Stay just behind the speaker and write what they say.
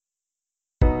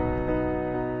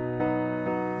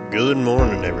Good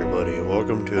morning, everybody, and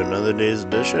welcome to another day's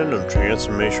edition of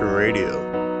Transformation Radio.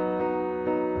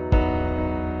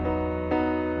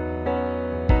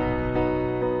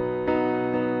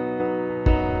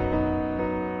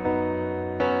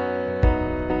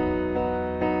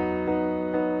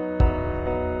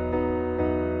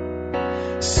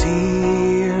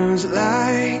 Seems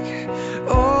like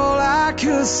all I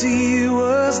could see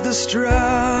was the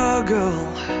struggle.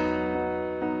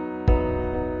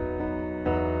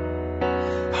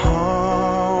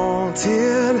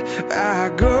 Haunted by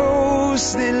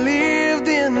ghosts that lived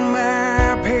in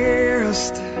my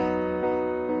past.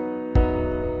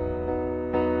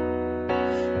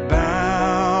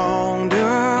 Bound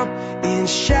up in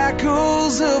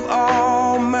shackles of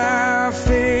all my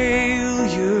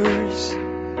failures.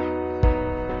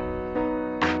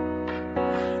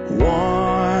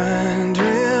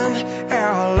 Wondering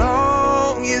how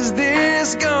long is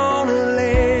this gonna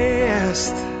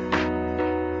last?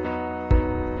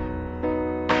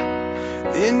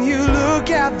 Then you look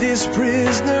at this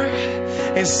prisoner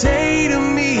and say to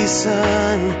me,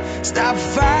 son, stop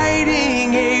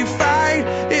fighting a fight,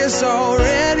 it's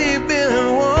already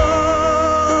been won.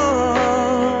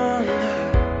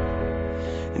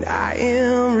 And I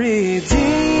am redeemed.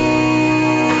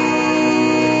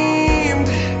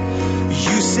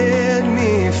 You set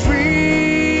me free.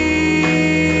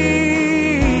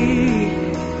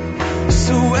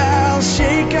 So I'll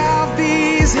shake off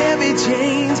these heavy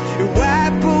chains and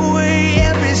wipe away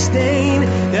every stain.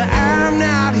 Now I'm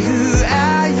not who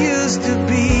I used to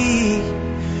be.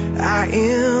 I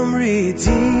am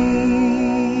redeemed.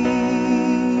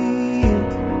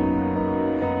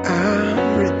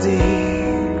 I'm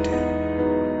redeemed.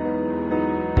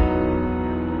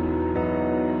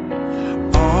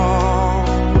 All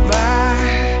my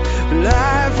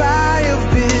life I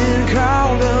have been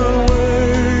called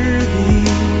unworthy,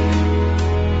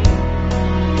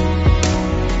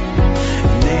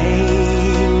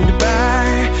 named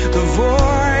by the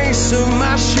voice of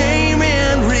my shame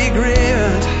and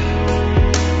regret.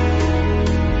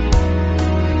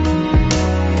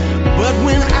 But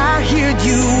when I hear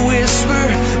you whisper,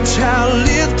 child,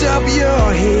 lift up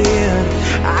your head,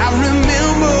 I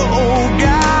remember, oh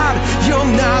God,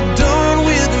 you're not done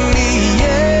with me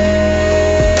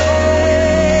yet.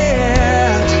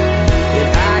 And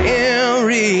I am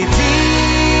redeemed.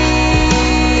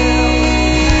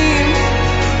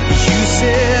 You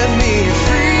set me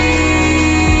free.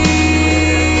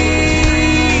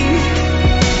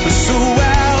 So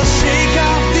I'll shake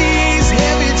off these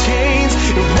heavy chains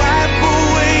and wipe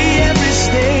away every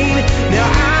stain. Now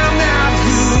I'm not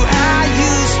who I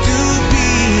used to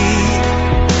be,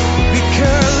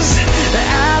 because I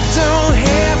don't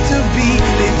have to be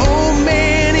the old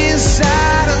man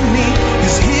inside of me,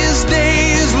 'cause his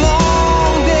day is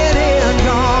long dead and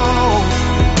gone.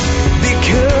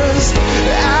 Because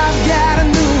I've got a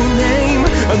new name,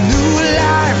 a new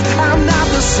life, I'm not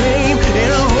the same,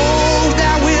 and a hope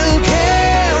that will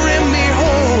carry me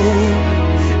home.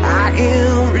 I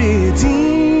am redeemed.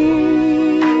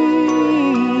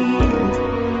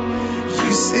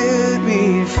 You set me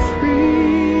free.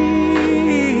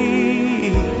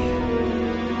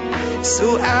 So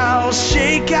I'll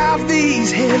shake off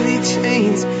these heavy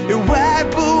chains and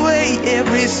wipe away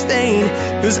every stain,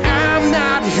 'cause I'm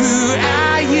not who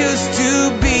I used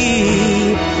to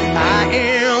be. I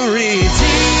am redeemed.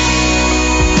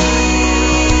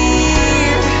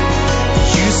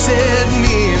 You set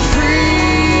me free.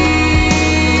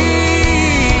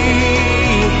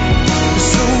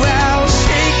 So I'll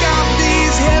shake off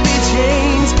these heavy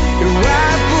chains and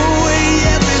wipe away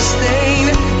every stain.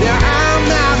 Now I'm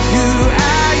not who I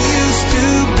used to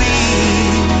be.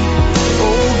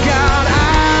 Oh God,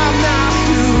 I'm not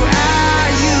who I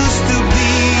used to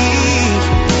be.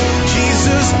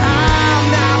 Jesus, I'm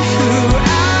not who I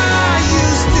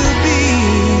used to be.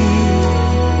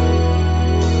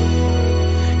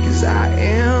 'Cause I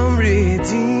am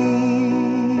redeemed.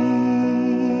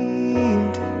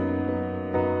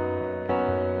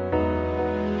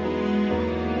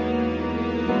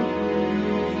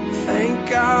 Thank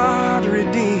God,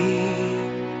 redeemed.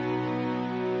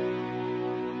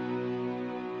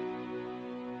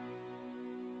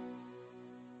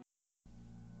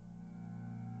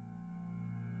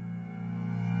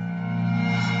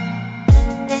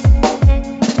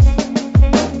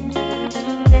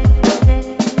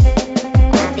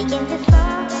 I begin to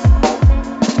fall.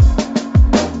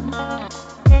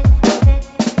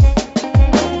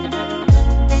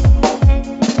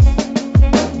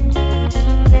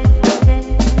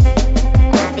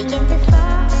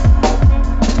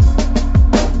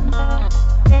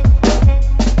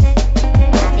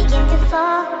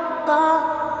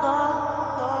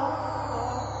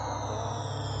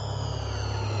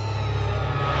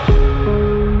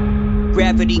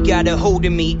 got a hold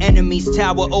of me. Enemies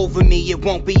tower over me, it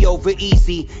won't be over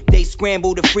easy. They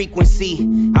scramble the frequency.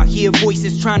 I hear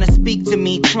voices trying to speak to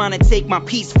me, trying to take my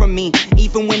peace from me.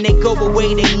 Even when they go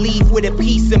away, they leave with a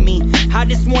piece of me. I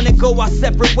just wanna go our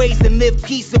separate ways and live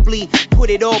peaceably. Put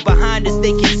it all behind us,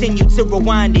 they continue to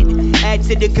rewind it. Add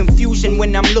to the confusion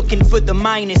when I'm looking for the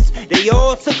minus. They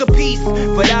all took a piece,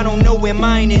 but I don't know where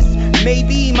mine is.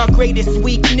 Maybe my greatest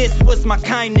weakness was my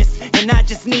kindness, and I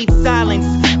just need silence.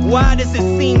 Why does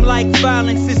it seem like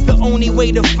violence is the only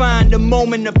way to find a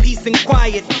moment of peace and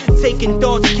quiet? Taking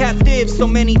thoughts captive, so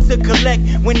many to collect.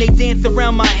 When they dance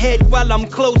around my head while I'm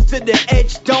close to the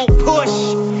edge, don't push.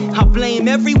 I blame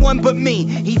everyone but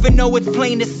me, even though it's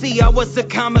plain to see I was a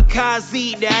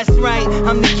kamikaze. That's right,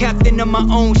 I'm the captain of my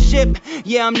own ship.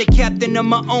 Yeah, I'm the captain of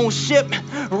my own ship.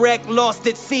 Wreck, lost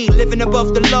at sea, living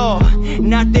above the law.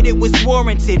 Not that it was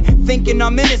warranted, thinking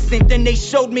I'm innocent, then they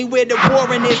showed me where the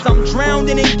warrant is. I'm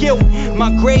drowning in guilt.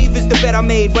 My grave is the bed I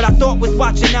made. What I thought was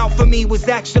watching out for me was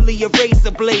actually a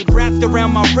razor blade wrapped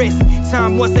around my wrist.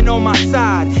 Time wasn't on my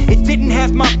side. It didn't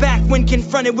have my back when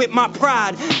confronted with my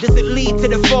pride. Does it lead to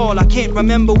the fall? I can't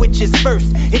remember which is first.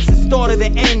 It's the start of the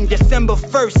end, December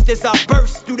 1st, as I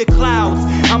burst through the clouds.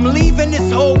 I'm leaving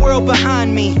this whole world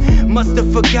behind me. Must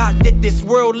have forgot that this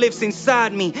world lives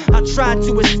inside me. I tried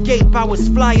to escape, I was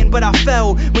flying, but I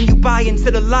fell. When you buy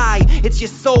into the lie, it's your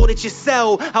soul that you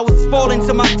sell. I was falling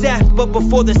to my death, but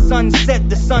before the sun set,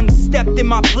 the sun stepped in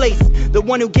my place. The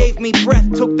one who gave me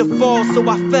breath took the fall, so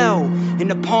I fell in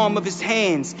the palm of his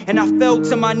hands. And I fell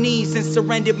to my knees and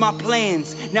surrendered my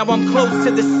plans. Now I'm close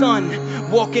to the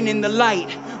sun, walking in the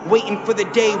light, waiting for the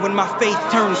day when my faith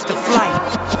turns to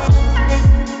flight.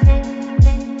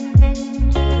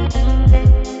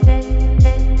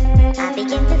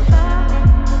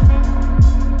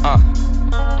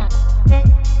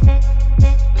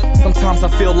 Sometimes I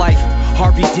feel like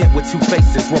Harvey Dent with two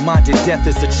faces, reminded death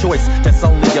is a choice that's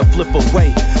only a flip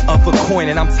away of a coin.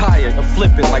 And I'm tired of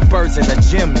flipping like birds in a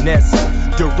gymnast.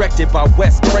 Directed by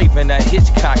Wes Craven, a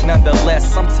Hitchcock.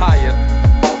 Nonetheless, I'm tired.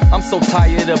 I'm so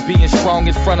tired of being strong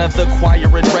in front of the choir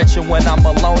and wretched when I'm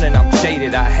alone and I'm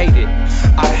jaded. I hate it.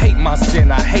 I hate my sin.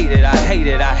 I hate it. I hate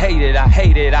it. I hate it. I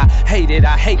hate it. I hate it.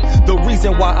 I hate the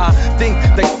reason why I think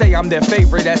they say I'm their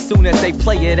favorite as soon as they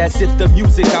play it, as if the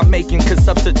music I'm making could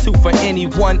substitute for any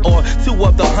one or two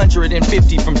of the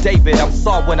 150 from David. I'm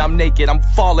saw when I'm naked. I'm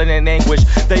falling in anguish.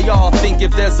 They all think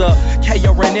if there's a K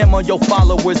or an M on your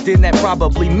followers, then that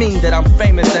probably mean that I'm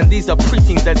famous. And these are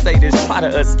preteens that say this, try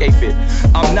to escape it.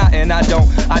 I'm not, and I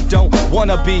don't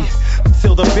wanna be,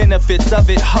 till the benefits of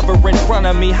it hover in front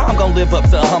of me. How I'm gonna live up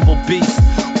to a humble beast?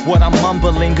 What I'm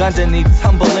mumbling underneath,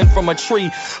 tumbling from a tree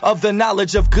of the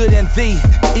knowledge of good and thee,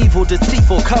 evil,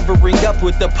 deceitful, covering up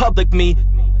with the public me.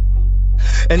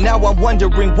 And now I'm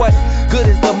wondering what good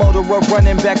is the motor of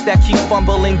running back that keeps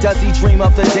fumbling? Does he dream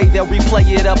of the day they'll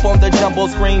replay it up on the jumbo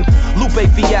screen? Lupe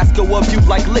fiasco of you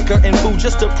like liquor and food,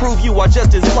 just to prove you are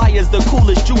just as fly as the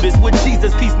coolest Judas with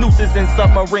Jesus, peace, nooses, and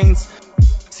submarines.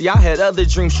 See, I had other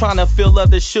dreams trying to fill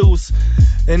other shoes,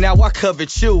 and now I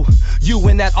covet you. You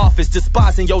in that office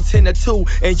despising your 10 to 2,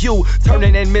 and you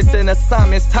turning and missing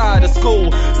assignments, tired of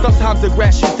school. Sometimes the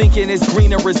grass you thinking is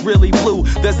greener is really blue.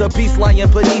 There's a beast lying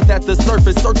beneath at the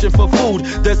surface searching for food.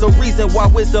 There's a reason why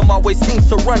wisdom always seems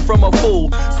to run from a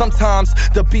fool. Sometimes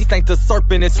the beast ain't the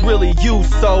serpent, it's really you.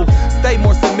 So stay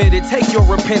more submitted, take your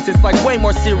repentance like way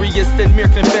more serious than mere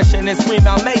confession, and scream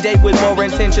out Mayday with more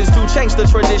intentions to change the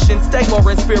tradition. Stay more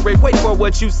in spirit, wait for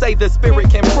what you say the spirit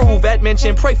can prove. At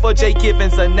mention, pray for Jay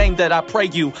Gibbons, a name that I pray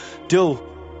you do.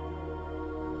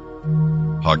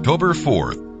 October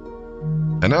 4th.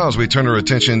 And now as we turn our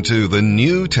attention to the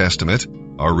New Testament,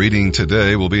 our reading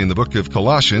today will be in the book of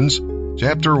Colossians,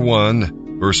 chapter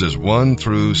 1, verses 1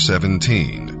 through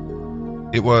 17.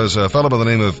 It was a fellow by the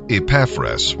name of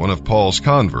Epaphras, one of Paul's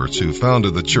converts, who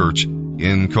founded the church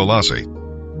in Colossae.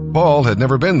 Paul had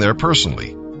never been there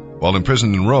personally. While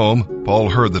imprisoned in Rome, Paul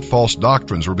heard that false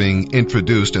doctrines were being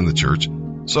introduced in the church,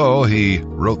 so he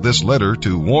wrote this letter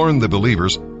to warn the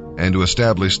believers and to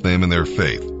establish them in their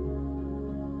faith.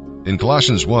 In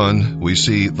Colossians 1, we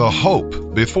see the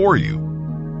hope before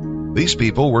you. These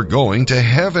people were going to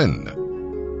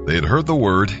heaven. They had heard the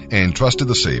word and trusted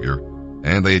the Savior,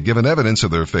 and they had given evidence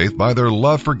of their faith by their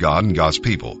love for God and God's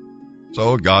people.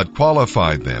 So God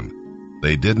qualified them.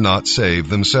 They did not save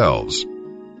themselves.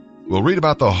 We'll read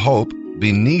about the hope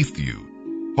beneath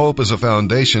you. Hope is a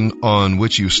foundation on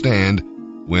which you stand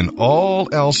when all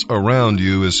else around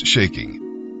you is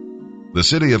shaking. The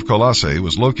city of Colossae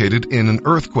was located in an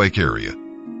earthquake area,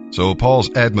 so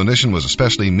Paul's admonition was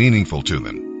especially meaningful to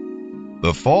them.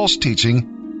 The false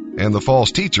teaching and the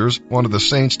false teachers wanted the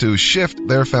saints to shift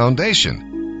their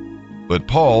foundation. But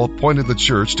Paul pointed the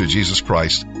church to Jesus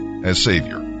Christ as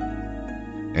Savior,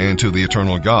 and to the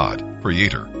eternal God,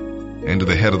 Creator, and to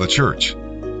the head of the church.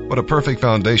 What a perfect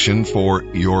foundation for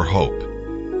your hope.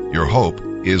 Your hope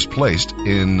is placed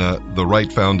in the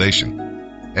right foundation.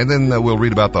 And then we'll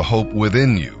read about the hope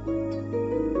within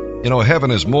you. You know,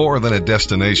 heaven is more than a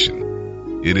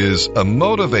destination. It is a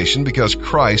motivation because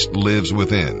Christ lives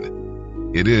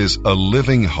within. It is a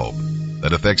living hope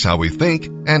that affects how we think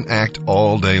and act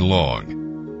all day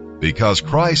long. Because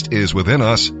Christ is within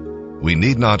us, we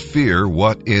need not fear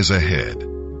what is ahead.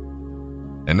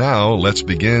 And now let's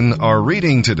begin our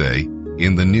reading today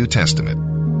in the New Testament.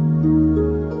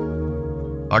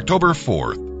 October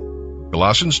 4th,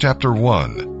 Colossians chapter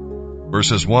 1,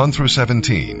 verses 1 through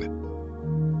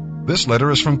 17. This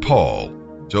letter is from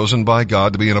Paul, chosen by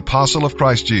God to be an apostle of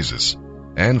Christ Jesus,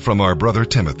 and from our brother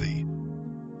Timothy.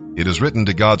 It is written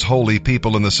to God's holy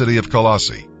people in the city of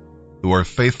Colossae, who are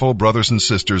faithful brothers and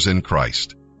sisters in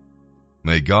Christ.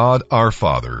 May God, our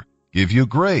Father, give you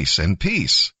grace and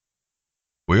peace.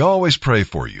 We always pray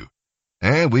for you,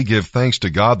 and we give thanks to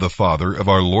God the Father of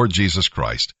our Lord Jesus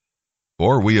Christ,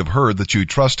 for we have heard that you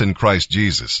trust in Christ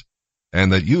Jesus,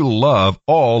 and that you love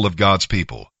all of God's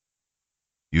people.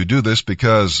 You do this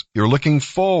because you're looking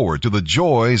forward to the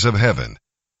joys of heaven,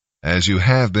 as you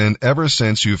have been ever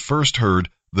since you first heard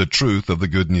the truth of the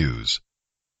good news.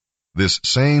 This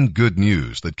same good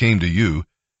news that came to you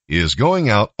is going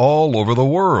out all over the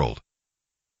world.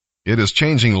 It is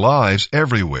changing lives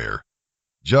everywhere,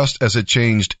 just as it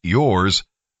changed yours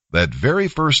that very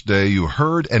first day you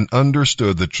heard and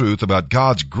understood the truth about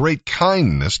God's great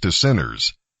kindness to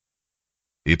sinners.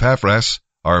 Epaphras,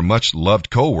 our much-loved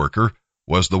co-worker,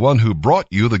 was the one who brought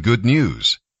you the good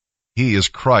news. He is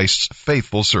Christ's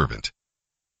faithful servant,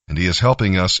 and he is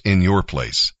helping us in your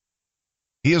place.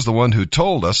 He is the one who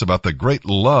told us about the great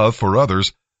love for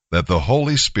others that the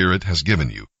Holy Spirit has given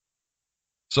you.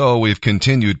 So we've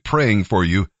continued praying for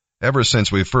you ever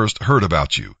since we first heard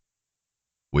about you.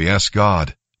 We ask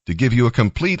God to give you a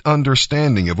complete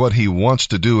understanding of what he wants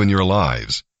to do in your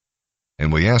lives,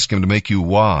 and we ask him to make you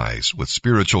wise with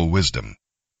spiritual wisdom.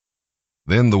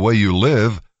 Then the way you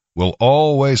live will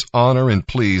always honor and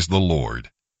please the Lord,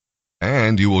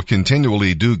 and you will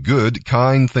continually do good,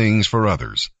 kind things for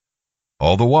others.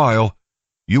 All the while,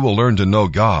 you will learn to know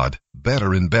God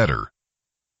better and better.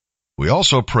 We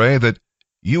also pray that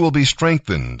you will be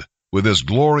strengthened with his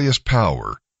glorious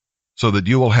power, so that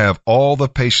you will have all the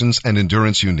patience and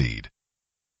endurance you need.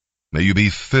 May you be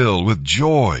filled with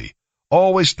joy,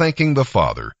 always thanking the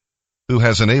Father, who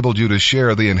has enabled you to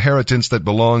share the inheritance that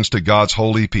belongs to God's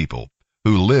holy people,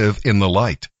 who live in the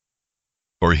light.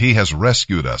 For he has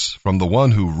rescued us from the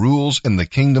one who rules in the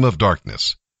kingdom of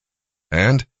darkness,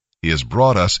 and he has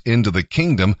brought us into the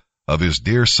kingdom of his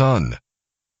dear Son.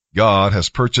 God has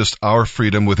purchased our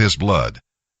freedom with his blood,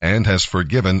 and has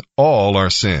forgiven all our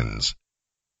sins.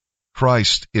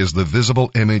 Christ is the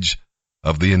visible image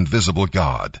of the invisible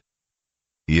God.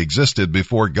 He existed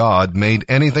before God made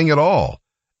anything at all,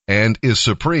 and is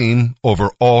supreme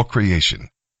over all creation.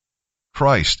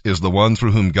 Christ is the one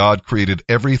through whom God created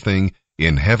everything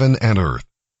in heaven and earth.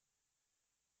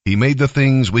 He made the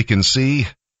things we can see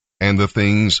and the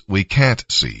things we can't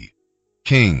see,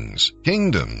 kings,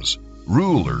 kingdoms,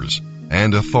 rulers,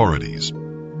 and authorities.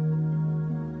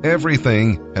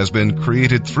 Everything has been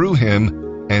created through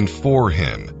him and for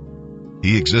him.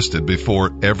 He existed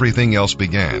before everything else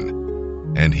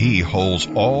began, and he holds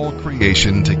all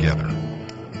creation together.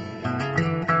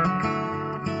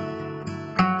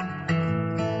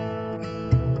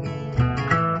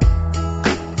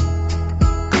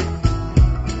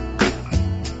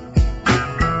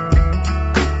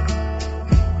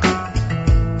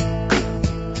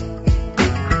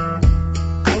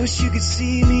 I wish you could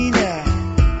see me now.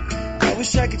 I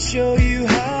wish I could show you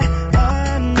how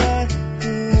I'm not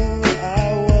who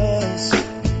I was.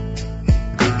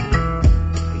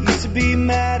 I used to be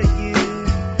mad at you,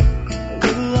 a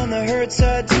little on the hurt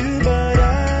side too, but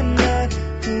I'm not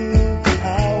who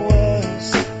I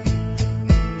was.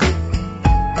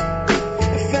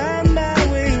 I found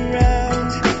my way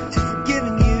around to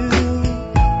forgiving you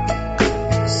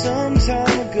some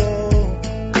time ago,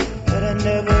 but I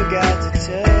never got to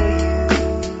tell you.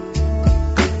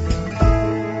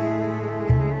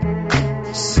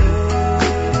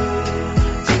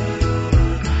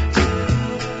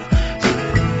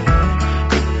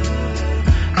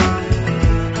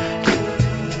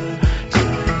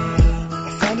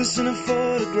 In a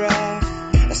photograph,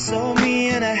 I saw me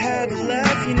and I had to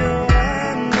laugh. You know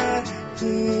I'm not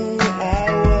who I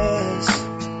was.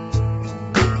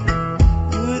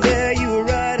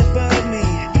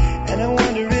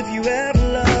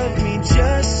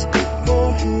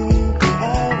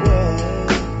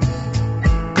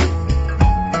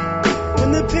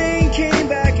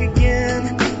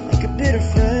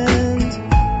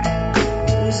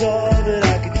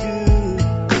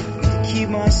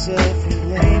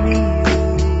 blaming you.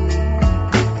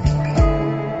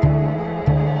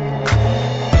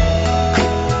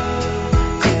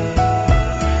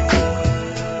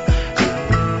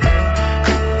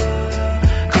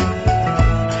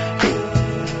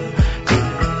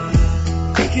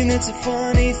 Thinking it's a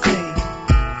funny thing.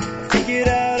 I figured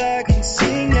out I can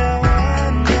sing now.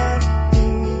 I'm not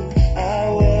who I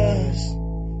was.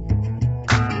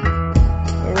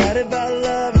 I write about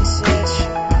love and such.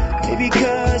 Maybe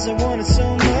because I wanted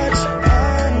so much.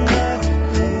 I'm not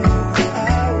who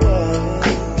I was.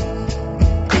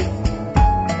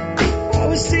 I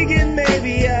was thinking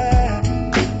maybe I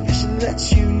should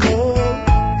let you know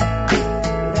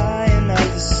that I am not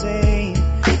the same.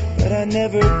 But I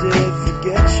never did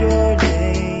forget your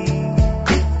name.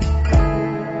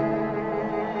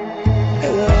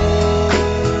 Hello.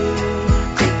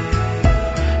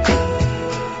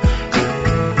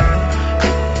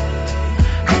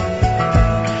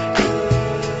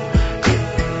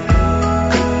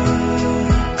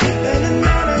 Na, na,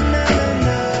 na, na, na,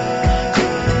 na.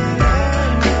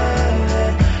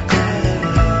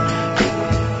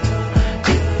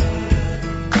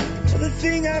 Well, the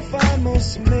thing I find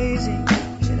most amazing,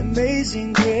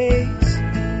 amazing grace,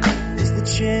 is the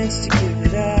chance to give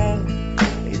it out.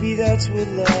 Maybe that's what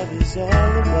love is all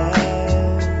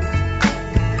about.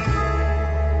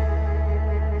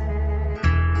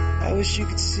 I wish you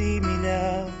could see me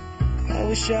now. I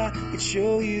wish I could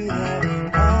show you how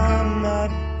I'm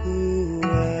not who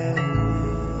I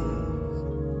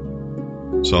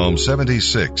was. Psalm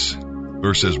 76,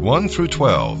 verses 1 through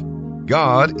 12.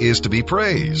 God is to be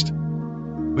praised.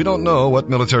 We don't know what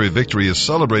military victory is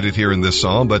celebrated here in this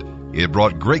psalm, but it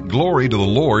brought great glory to the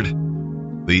Lord.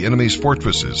 The enemy's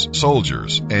fortresses,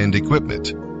 soldiers, and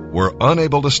equipment were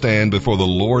unable to stand before the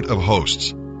Lord of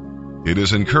hosts. It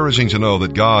is encouraging to know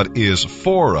that God is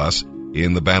for us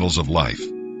in the battles of life.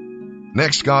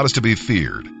 Next, God is to be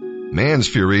feared. Man's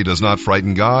fury does not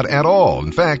frighten God at all.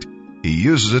 In fact, he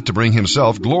uses it to bring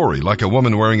himself glory, like a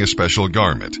woman wearing a special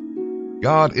garment.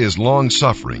 God is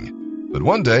long-suffering, but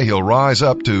one day he'll rise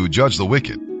up to judge the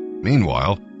wicked.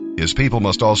 Meanwhile, his people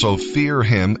must also fear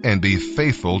him and be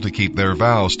faithful to keep their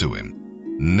vows to him.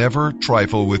 Never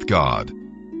trifle with God.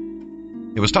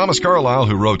 It was Thomas Carlyle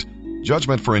who wrote,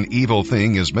 "Judgment for an evil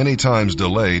thing is many times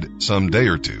delayed, some day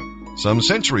or two, some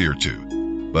century or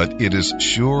two, but it is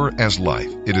sure as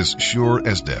life, it is sure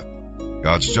as death.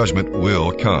 God's judgment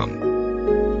will come."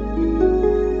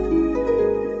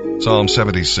 Psalm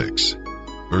 76,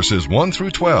 verses 1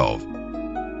 through 12.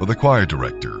 For the choir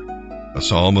director, a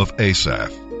psalm of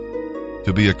Asaph,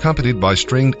 to be accompanied by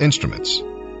stringed instruments,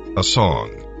 a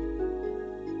song.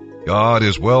 God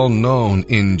is well known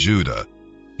in Judah.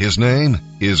 His name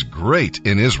is great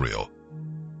in Israel.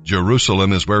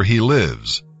 Jerusalem is where he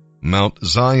lives. Mount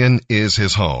Zion is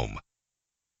his home.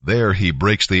 There he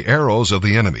breaks the arrows of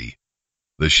the enemy,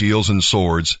 the shields and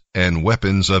swords and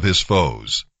weapons of his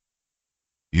foes.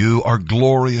 You are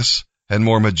glorious and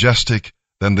more majestic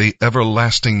than the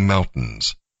everlasting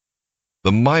mountains.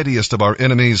 The mightiest of our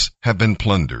enemies have been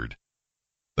plundered.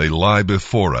 They lie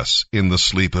before us in the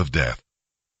sleep of death.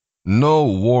 No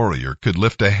warrior could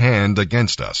lift a hand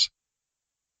against us.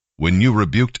 When you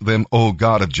rebuked them, O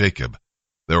God of Jacob,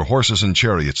 their horses and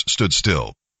chariots stood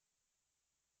still.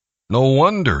 No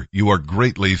wonder you are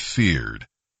greatly feared.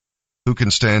 Who can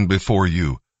stand before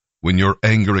you when your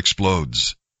anger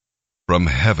explodes? From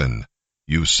heaven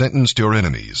you sentenced your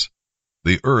enemies.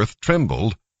 The earth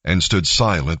trembled and stood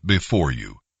silent before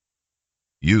you.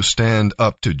 You stand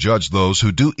up to judge those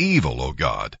who do evil, O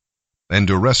God, and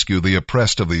to rescue the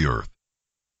oppressed of the earth.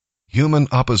 Human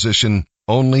opposition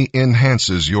only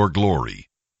enhances your glory,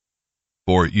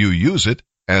 for you use it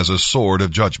as a sword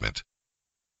of judgment.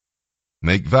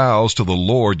 Make vows to the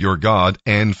Lord your God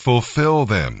and fulfill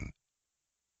them.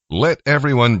 Let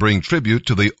everyone bring tribute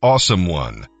to the Awesome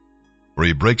One, for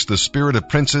he breaks the spirit of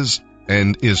princes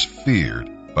and is feared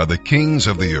by the kings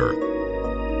of the earth.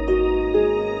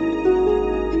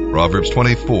 Proverbs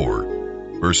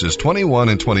 24, verses 21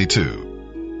 and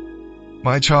 22.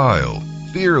 My child,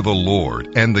 fear the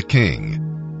Lord and the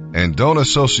king, and don't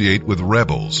associate with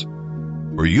rebels,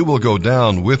 for you will go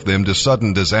down with them to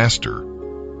sudden disaster.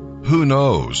 Who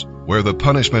knows where the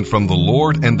punishment from the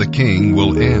Lord and the king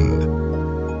will end?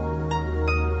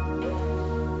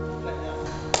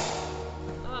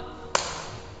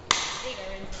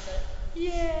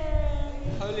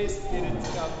 Holy Spirit,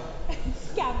 come.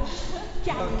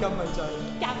 Come, my child.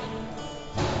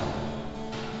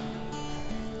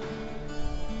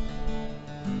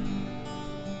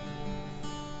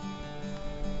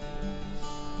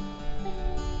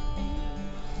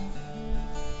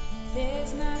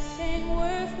 There's nothing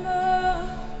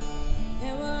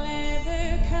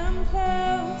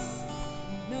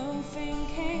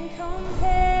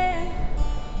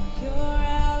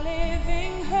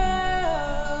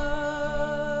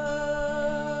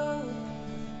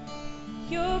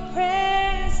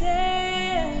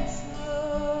presence, Lord.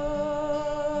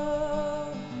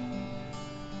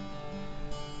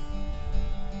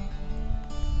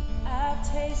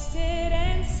 I've tasted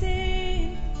and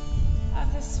seen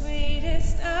of the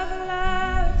sweetest of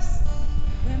loves,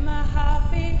 when my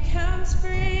heart becomes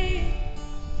free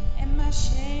and my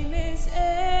shame is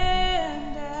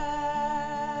undone.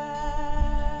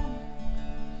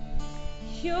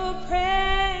 Your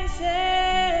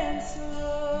presence,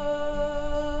 Lord.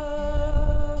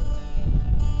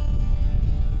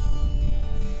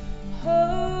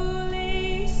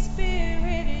 Holy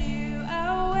Spirit, you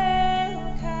are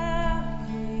welcome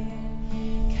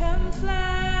here. Come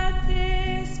flood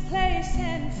this place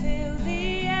and fill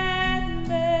the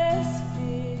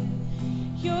atmosphere.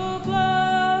 Your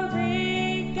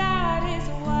glory, God, is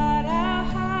what our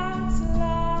hearts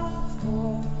long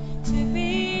for, to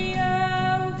be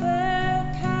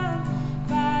overcome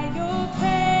by your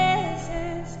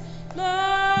presence, Lord.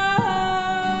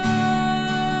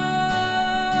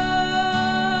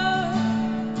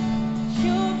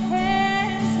 Your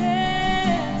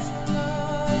presence, Lord.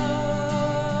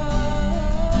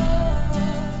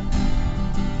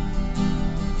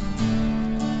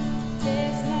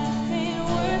 There's nothing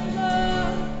worth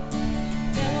more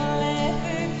that will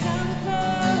ever come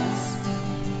close.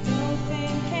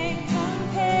 Nothing can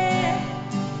compare.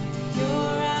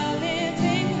 You're our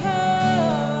living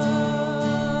hope.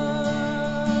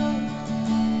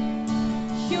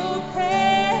 Your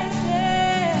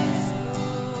presence,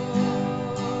 Lord.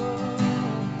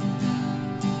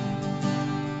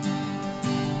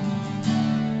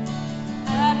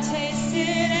 I've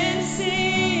tasted and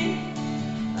seen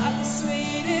of the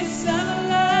sweetest of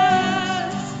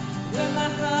loves, when my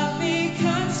heart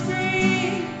becomes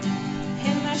free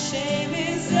and my shame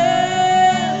is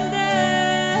undone.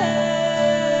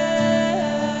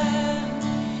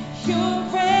 Your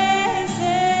presence,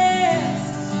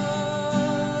 Lord.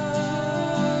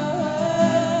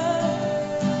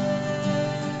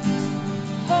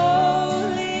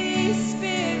 Holy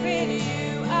Spirit,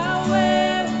 you are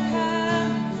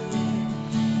welcome here.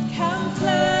 Come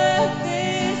flood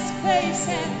this place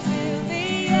and fill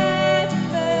the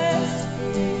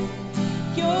atmosphere.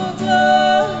 Your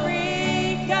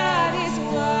glory, God, is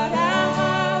what our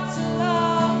hearts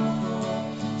long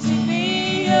for, to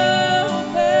be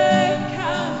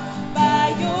overcome by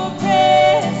your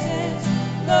presence,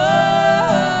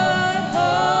 Lord.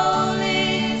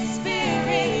 Holy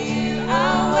Spirit, you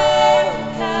are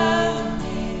welcome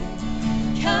here.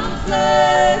 Come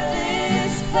flood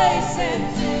this place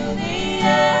and fill the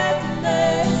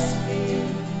atmosphere.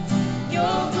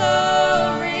 Your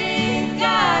glory,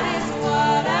 God, is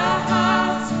what our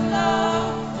hearts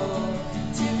long for,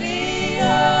 to be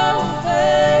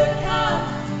overcome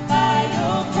by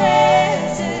your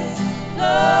presence, Lord.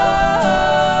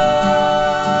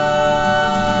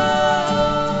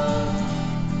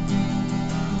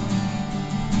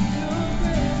 Your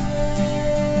presence.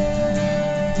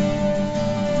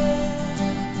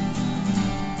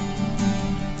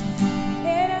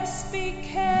 Let us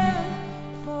become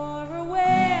more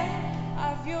aware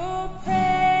of your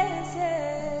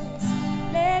presence.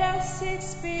 Let us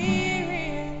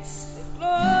experience the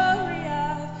glory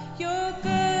of your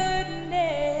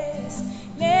goodness.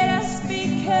 Let us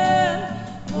become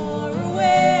more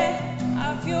aware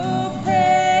of your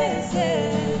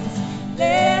presence.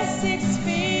 Let us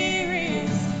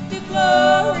experience the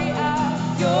glory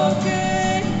of your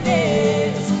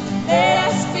goodness. Let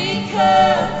us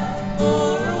become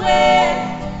more aware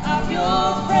of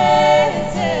your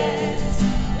presence.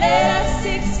 Let us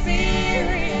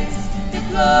experience the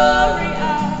glory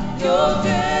of your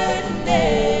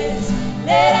goodness.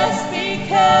 Let us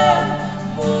become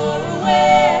more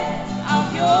aware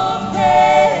of your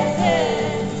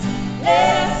presence.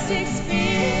 Let us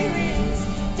experience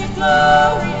the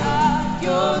glory of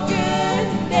your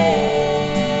goodness.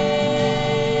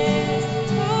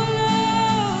 Oh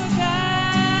Lord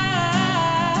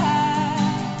God,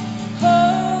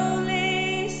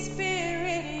 Holy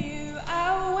Spirit, you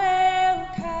are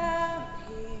welcome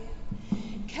here.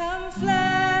 Come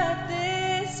flood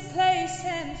this place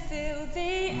and fill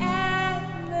the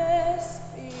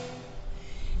atmosphere.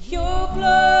 Your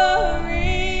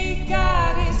glory,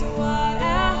 God, is what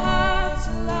our hearts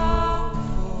long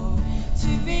for,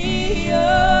 to be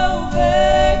overcome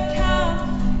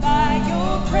by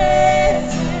your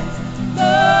presence,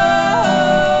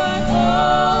 Lord.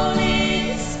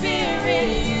 Holy Spirit,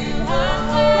 you are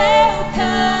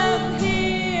welcome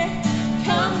here.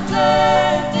 Come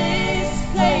flood this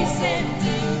place and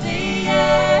fill the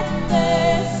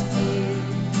atmosphere.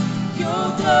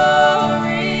 Your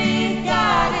glory,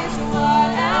 God, is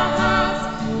what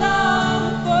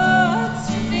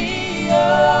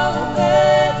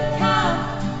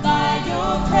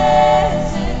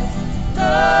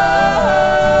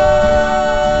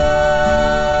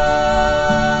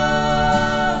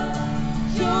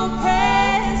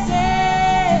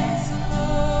presence,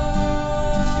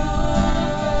 Lord.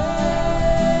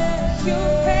 Your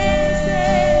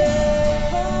presence,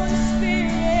 Holy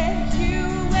Spirit, you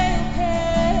will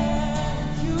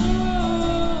come. You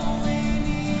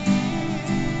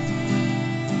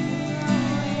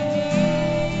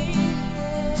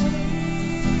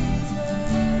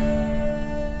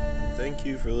Thank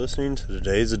you for listening to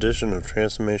today's edition of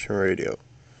Transformation Radio.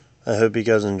 I hope you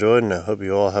guys enjoyed, and I hope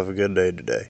you all have a good day today.